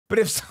But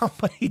if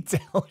somebody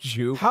tells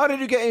you, how did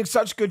you get in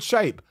such good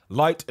shape?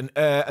 Light and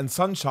air and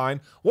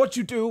sunshine. What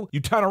you do, you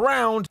turn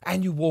around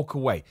and you walk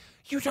away.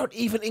 You don't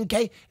even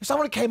engage. If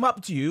someone came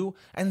up to you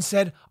and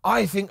said,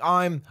 I think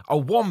I'm a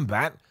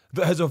wombat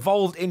that has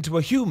evolved into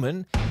a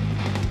human.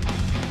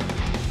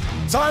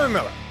 Simon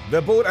Miller,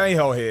 the bald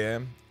a-hole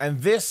here, and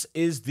this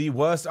is the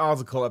worst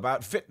article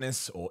about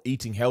fitness or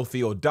eating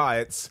healthy or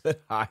diets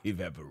that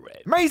I've ever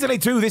read. Amazingly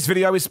too, this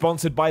video is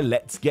sponsored by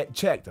Let's Get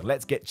Checked, and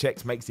Let's Get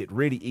Checked makes it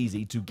really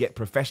easy to get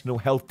professional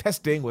health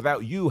testing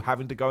without you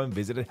having to go and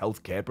visit a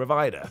healthcare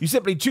provider. You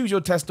simply choose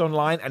your test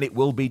online and it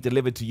will be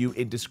delivered to you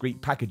in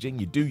discreet packaging.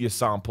 You do your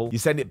sample, you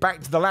send it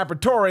back to the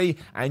laboratory,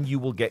 and you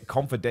will get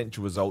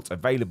confidential results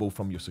available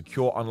from your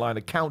secure online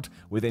account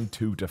within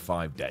 2 to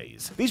 5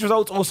 days. These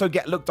results also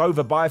get looked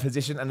over by a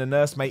physician, and the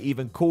nurse may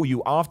even call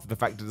you after the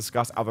fact to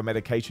discuss other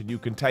medication you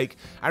can take.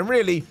 And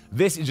really,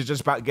 this is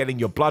just about getting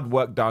your blood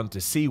work done to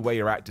see where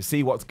you're at, to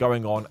see what's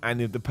going on, and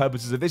in the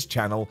purposes of this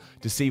channel,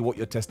 to see what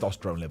your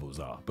testosterone levels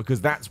are,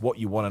 because that's what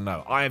you want to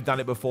know. I have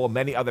done it before,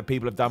 many other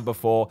people have done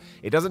before.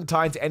 It doesn't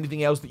tie into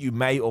anything else that you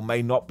may or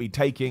may not be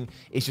taking.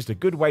 It's just a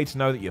good way to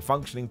know that you're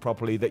functioning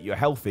properly, that you're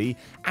healthy,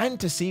 and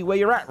to see where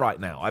you're at right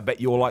now. I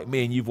bet you're like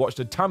me and you've watched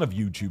a ton of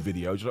YouTube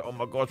videos. You're like, oh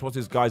my gosh, what's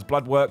this guy's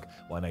blood work?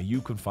 Well, now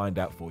you can find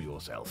out for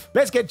yourself.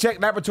 Let's Get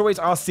Checked laboratories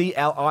are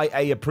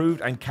CLIA approved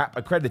and CAP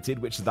accredited,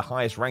 which is the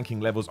highest ranking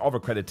levels of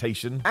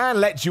accreditation, and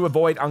lets you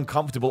avoid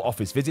uncomfortable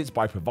office visits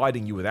by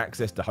providing you with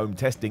access to home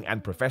testing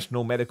and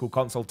professional medical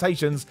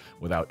consultations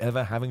without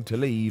ever having to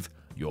leave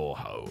your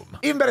home.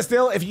 Even better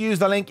still, if you use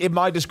the link in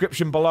my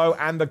description below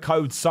and the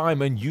code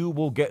Simon, you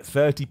will get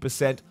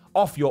 30%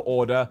 off your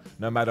order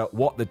no matter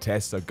what the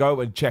test. So go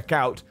and check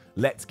out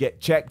Let's Get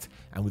Checked,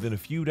 and within a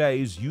few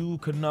days you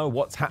can know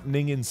what's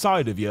happening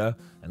inside of you,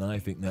 and I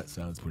think that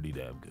sounds pretty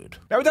damn good.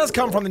 Now, it does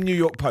come from the New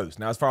York Post.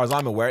 Now, as far as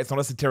I'm aware, it's not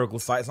a satirical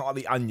site, it's not like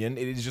The Onion,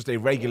 it is just a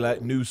regular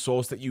news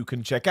source that you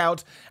can check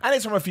out, and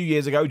it's from a few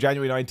years ago,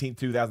 January 19th,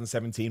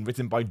 2017,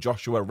 written by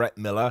Joshua Rhett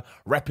Miller,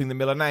 repping the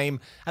Miller name,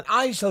 and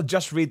I shall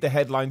just read the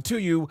headline to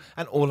you,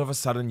 and all of a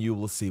sudden you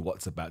will see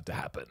what's about to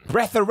happen.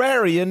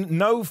 Breatharian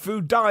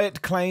no-food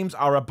diet claims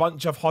are a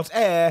bunch of hot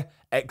air,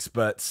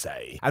 experts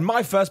say. And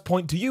my first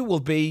point to you will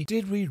be,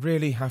 did we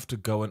really have to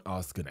go and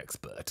ask an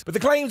expert? But the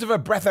claims of a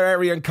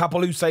breatharian couple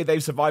who say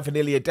they've survived for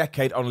nearly a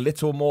decade on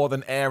little more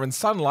than air and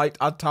sunlight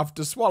are tough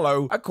to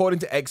swallow, according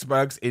to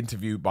experts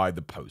interviewed by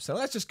the Post. So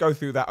let's just go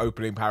through that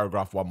opening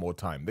paragraph one more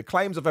time. The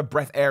claims of a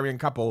breatharian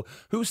couple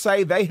who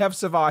say they have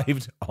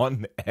survived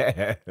on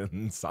air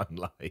and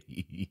sunlight.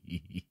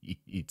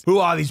 Who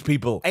are these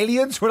people?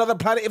 Aliens from another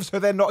planet if so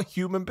they're not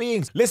human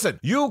beings? Listen,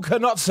 you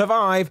cannot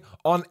survive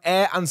on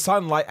air and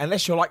sunlight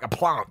unless you're like a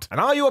plant. And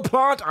are you a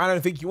plant? I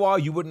don't think you are.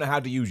 You wouldn't know how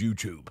to use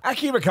YouTube.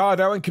 Aki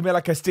Ricardo and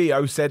Camila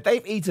Castillo said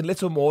they've eaten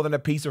little more than a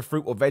piece of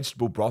fruit or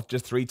vegetable broth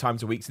just 3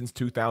 times a week since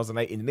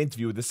 2008 in an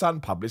interview with The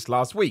Sun published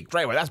last week.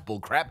 Straight away, that's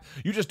bullcrap.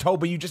 You just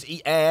told me you just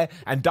eat air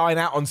and dine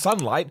out on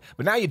sunlight,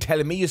 but now you're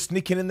telling me you're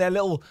sneaking in their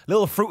little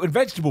fruit and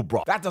vegetable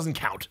broth. That doesn't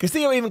count.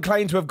 Castillo even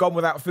claimed to have gone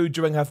without food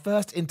during her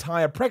first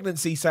entire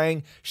pregnancy,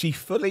 saying she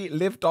fully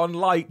lived on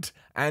light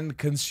and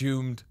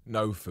consumed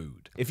no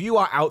food. If you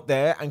are out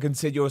there and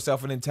consider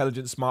yourself an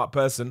intelligent, smart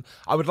person,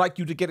 I would like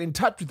you to get in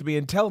touch with me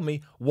and tell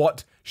me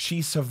what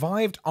she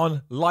survived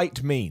on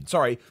light means.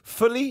 Sorry,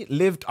 fully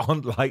lived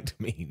on light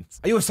means.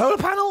 Are you a solar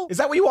panel? Is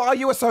that what you are? Are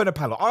you a solar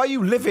panel? Are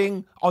you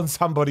living on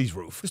somebody's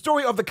roof? The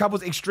story of the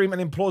couple's extreme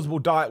and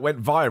implausible diet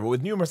went viral,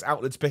 with numerous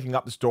outlets picking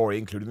up the story,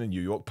 including the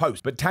New York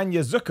Post. But Tanya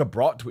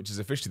Zuckerbrot, which is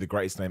officially the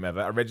greatest name ever,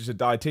 a registered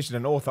dietitian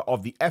and author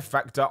of The F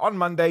Factor, on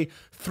Monday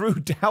threw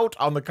doubt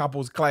on the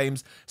couple's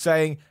claims,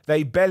 saying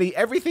they belly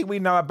everything we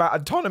know about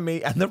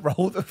autonomy and the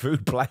role that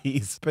food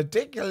plays,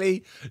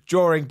 particularly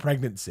during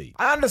pregnancy.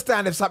 I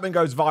understand if something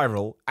goes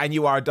viral and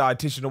you are a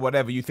dietitian or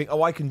whatever, you think,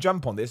 oh, I can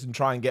jump on this and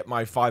try and get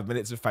my 5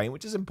 minutes of fame,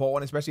 which is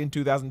important, especially in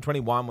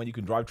 2021 when you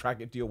can drive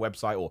traffic to your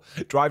website or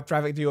drive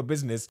traffic to your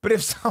business. But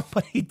if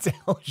somebody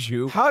tells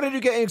you, how did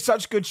you get in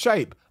such good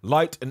shape?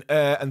 Light and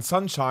air and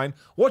sunshine.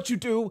 What you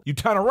do, you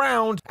turn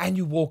around and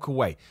you walk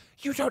away.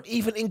 You don't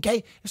even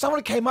engage. If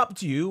someone came up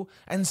to you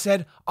and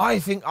said, I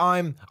think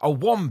I'm a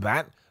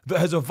wombat that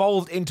has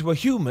evolved into a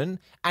human,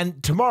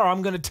 and tomorrow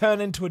I'm going to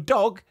turn into a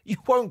dog, you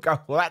won't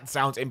go, well, that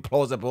sounds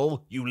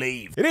implausible, you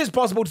leave. It is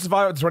possible to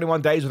survive up to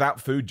 21 days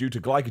without food due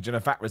to glycogen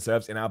and fat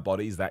reserves in our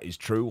bodies. That is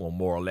true, or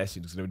more or less.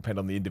 It's going to depend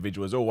on the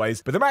individual as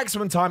always. But the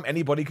maximum time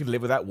anybody could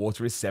live without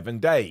water is 7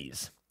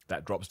 days.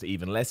 That drops to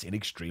even less in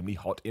extremely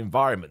hot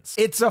environments.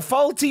 It's a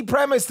faulty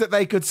premise that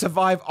they could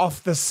survive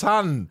off the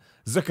sun,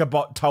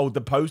 Zuckerbrot told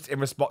the Post in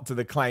response to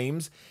the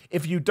claims.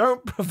 If you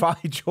don't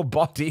provide your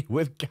body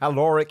with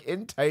caloric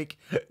intake,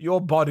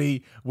 your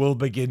body will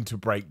begin to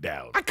break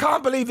down. I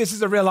can't believe this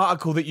is a real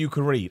article that you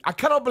can read. I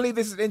cannot believe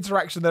this is an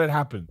interaction that had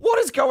happened. What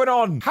is going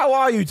on? How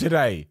are you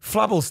today?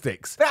 Flubble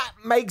sticks. That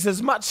makes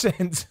as much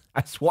sense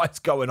That's what's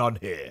going on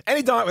here.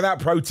 Any diet without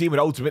protein would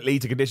ultimately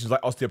lead to conditions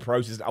like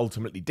osteoporosis and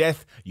ultimately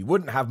death. You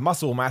wouldn't have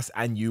muscle mass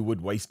and you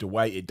would waste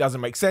away. It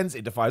doesn't make sense.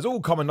 It defies all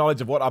common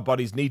knowledge of what our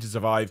bodies need to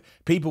survive.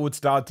 People would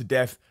starve to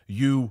death.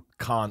 You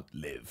can't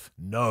live.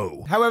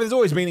 No. However, there's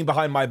always meaning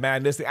behind my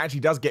madness. It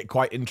actually does get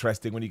quite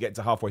interesting when you get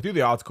to halfway through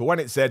the article when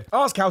it said,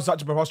 ask how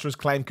such a preposterous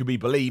claim could be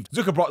believed.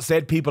 Zuckerbrot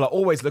said people are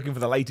always looking for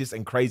the latest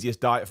and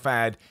craziest diet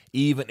fad,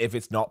 even if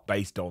it's not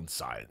based on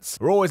science.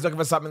 We're always looking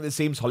for something that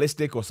seems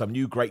holistic or some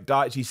new great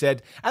diet, she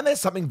said, and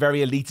there's something very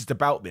elitist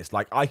about this,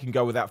 like I can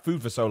go without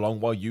food for so long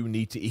while you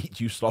need to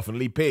eat, you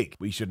slovenly pig.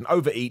 We shouldn't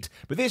overeat,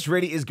 but this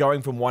really is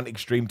going from one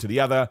extreme to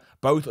the other.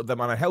 Both of them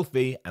are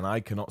unhealthy, and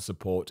I cannot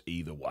support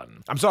either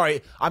one. I'm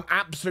sorry, I'm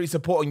absolutely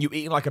supporting you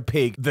eating like a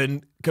pig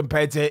than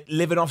compared to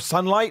living off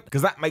sunlight,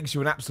 because that makes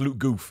you an absolute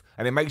goof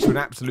and it makes you an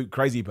absolute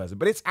crazy person.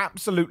 But it's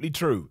absolutely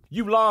true.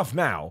 You laugh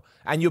now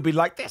and you'll be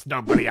like, there's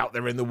nobody out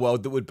there in the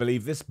world that would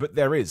believe this, but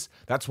there is.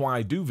 That's why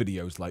I do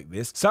videos like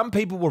this. Some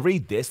people will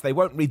read this, they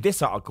won't read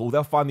this article,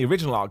 they'll find the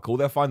original article,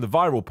 they'll find the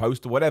viral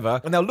post or whatever,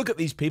 and they'll look at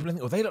these people and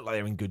think, oh, they look like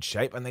they're in good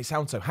shape and they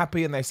sound so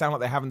happy and they sound like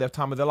they're having their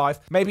time of their life.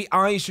 Maybe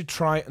I should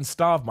try and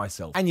starve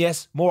myself. And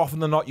yes, more often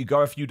than not, you go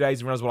a few days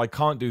and realize, well, I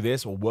can't do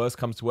this, or worse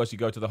comes to worse, you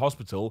go to the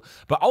hospital.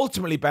 But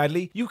ultimately,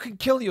 badly, you can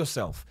kill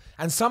yourself.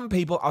 And some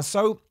people are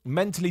so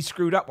mentally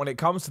screwed up when it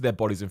comes to their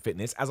bodies and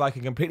fitness, as I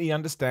can completely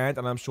understand,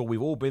 and I'm sure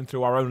we've all been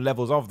through our own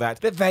levels of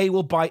that they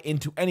will buy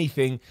into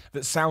anything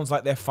that sounds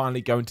like they're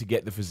finally going to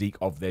get the physique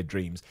of their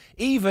dreams.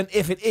 Even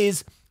if it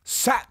is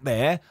sat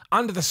there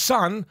under the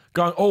sun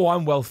going, oh,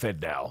 I'm well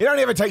fed now. It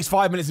only ever takes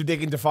 5 minutes of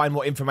digging to find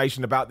more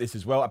information about this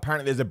as well.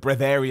 Apparently there's a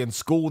Breatharian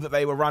school that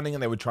they were running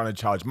and they were trying to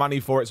charge money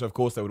for it, so of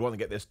course they would want to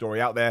get their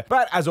story out there.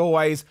 But as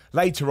always,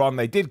 later on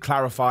they did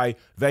clarify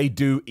they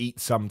do eat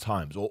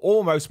sometimes, or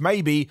almost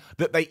maybe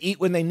that they eat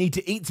when they need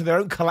to eat so they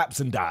don't collapse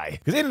and die.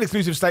 Because in an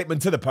exclusive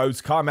statement to the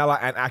Post, Carmela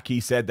and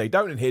Aki said they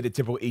don't adhere to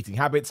typical eating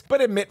habits, but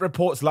admit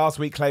reports last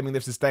week claiming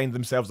they've sustained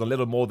themselves a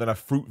little more than a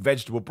fruit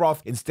vegetable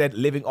broth, instead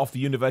living off the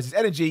universe's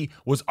energy,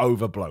 was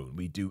overblown.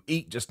 We do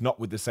eat, just not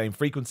with the same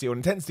frequency or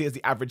intensity as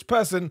the average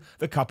person,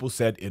 the couple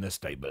said in a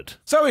statement.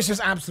 So it's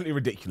just absolutely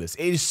ridiculous.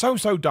 It is so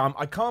dumb.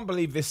 I can't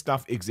believe this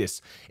stuff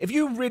exists. If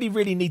you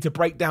really need to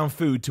break down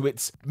food to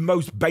its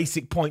most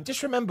basic point,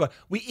 just remember,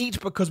 we eat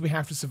because we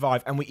have to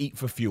survive and we eat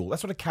for fuel.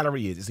 That's what a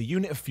calorie is. It's a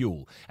unit of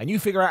fuel. And you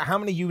figure out how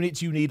many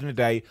units you need in a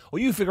day, or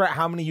you figure out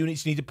how many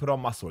units you need to put on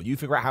muscle, or you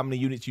figure out how many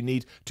units you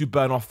need to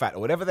burn off fat, or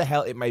whatever the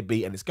hell it may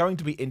be, and it's going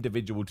to be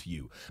individual to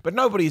you. But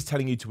nobody is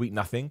telling you to eat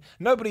nothing.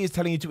 Nobody is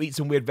telling you to eat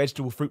some weird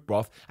vegetable fruit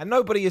broth, and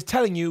nobody is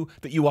telling you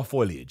that you are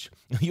foliage.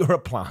 You're a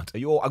plant, or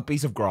you're a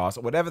piece of grass,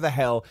 or whatever the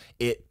hell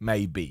it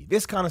may be.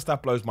 This kind of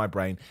stuff blows my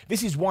brain.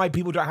 This is why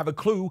people don't have a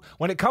clue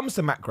when it comes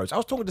to macros. I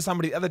was talking to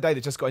somebody the other day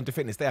that just got into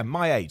fitness. They are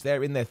my age,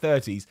 they're in their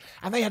 30s,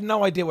 and they had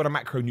no idea what a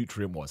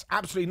macronutrient was.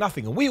 Absolutely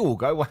nothing. And we all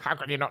go, well, how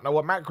can you not know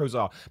what macros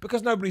are?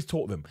 Because nobody's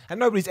taught them,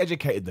 and nobody's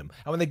educated them.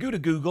 And when they go to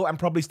Google and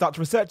probably start to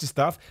research this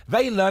stuff,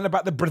 they learn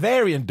about the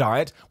Breatharian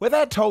diet, where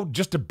they're told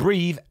just to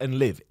breathe and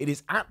live. It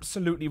is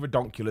absolutely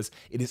ridiculous.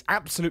 It is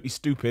absolutely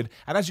stupid.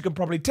 And as you can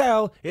probably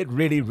tell, it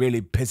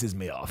really pisses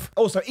me off.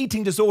 Also,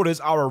 eating disorders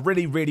are a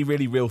really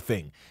real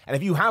thing. And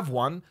if you have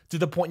one to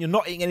the point you're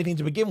not eating anything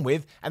to begin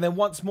with, and then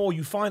once more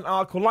you find an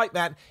article like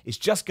that, it's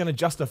just going to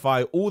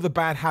justify all the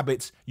bad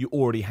habits you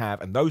already have.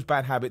 And those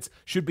bad habits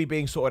should be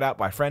being sorted out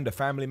by a friend, a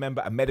family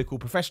member, a medical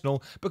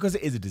professional, because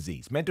it is a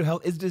disease. Mental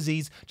health is a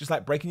disease, just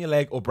like breaking your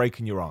leg or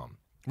breaking your arm.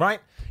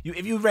 Right?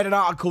 If you read an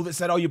article that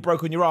said, oh, you've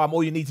broken your arm,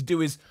 all you need to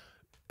do is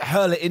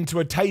hurl it into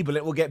a table,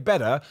 it will get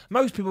better.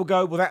 Most people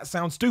go, well, that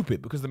sounds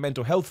stupid, because the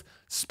mental health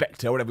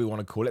spectre, whatever you want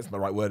to call it, it's not the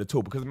right word at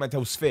all, because the mental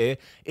health sphere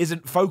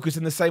isn't focused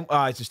in the same.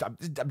 I'm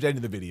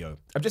ending the video.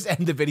 I'm just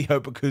ending the video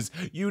because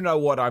you know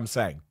what I'm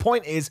saying.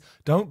 Point is,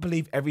 don't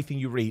believe everything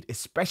you read,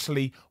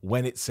 especially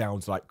when it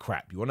sounds like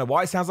crap. You want to know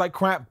why it sounds like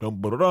crap?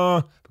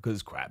 Because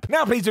it's crap.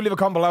 Now, please do leave a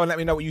comment below and let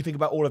me know what you think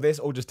about all of this,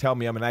 or just tell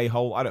me I'm an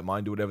a-hole. I don't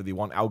mind. Do whatever you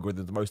want.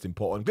 Algorithms are most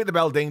important. Click the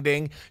bell, ding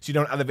ding, so you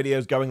know when other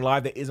videos going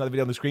live. There is another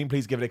video on the screen.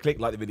 Please give it a click,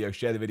 like the video,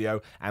 share the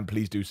video, and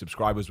please do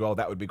subscribe as well.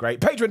 That would be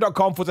great.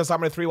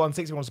 Patreon.com/Simon316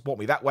 if you want to support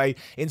me that way.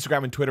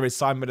 Instagram and Twitter is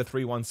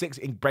Simon316.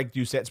 In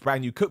Breakthrough Set's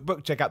brand new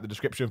cookbook. Check out the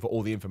description for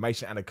all the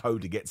information and a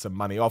code to get some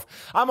money off.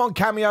 I'm on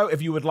Cameo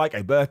if you would like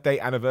a birthday,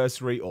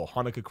 anniversary, or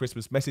Hanukkah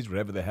Christmas message,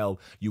 whatever the hell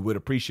you would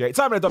appreciate.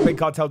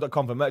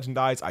 Simon.bigcartel.com for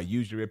merchandise. I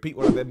usually repeat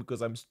one of them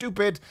because I'm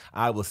stupid.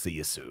 I will see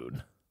you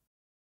soon.